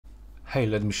Hey,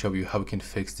 let me show you how you can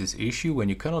fix this issue when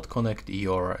you cannot connect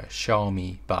your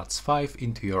Xiaomi Buds 5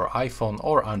 into your iPhone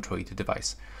or Android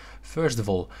device. First of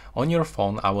all, on your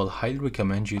phone, I will highly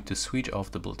recommend you to switch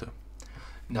off the Bluetooth.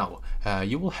 Now,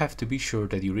 you will have to be sure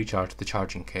that you recharge the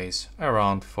charging case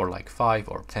around for like 5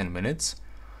 or 10 minutes.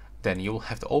 Then you will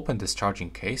have to open this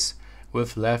charging case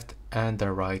with left and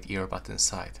the right earbud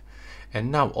inside. And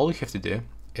now all you have to do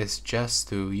is just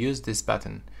to use this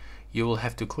button. You will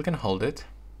have to click and hold it.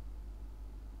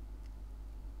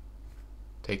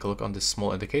 Take a look on this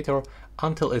small indicator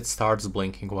until it starts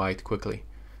blinking white quickly.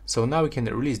 So now we can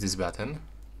release this button,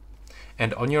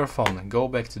 and on your phone go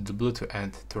back to the Bluetooth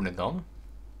and turn it on.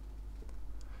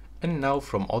 And now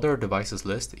from other devices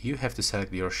list you have to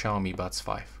select your Xiaomi Buds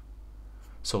 5.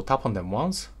 So tap on them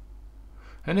once,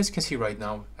 and as you can see right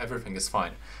now everything is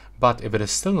fine. But if it is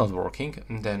still not working,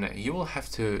 then you will have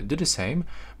to do the same,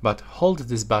 but hold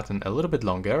this button a little bit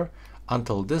longer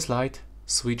until this light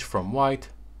switch from white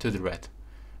to the red.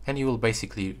 And you will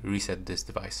basically reset this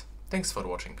device. Thanks for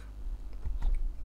watching.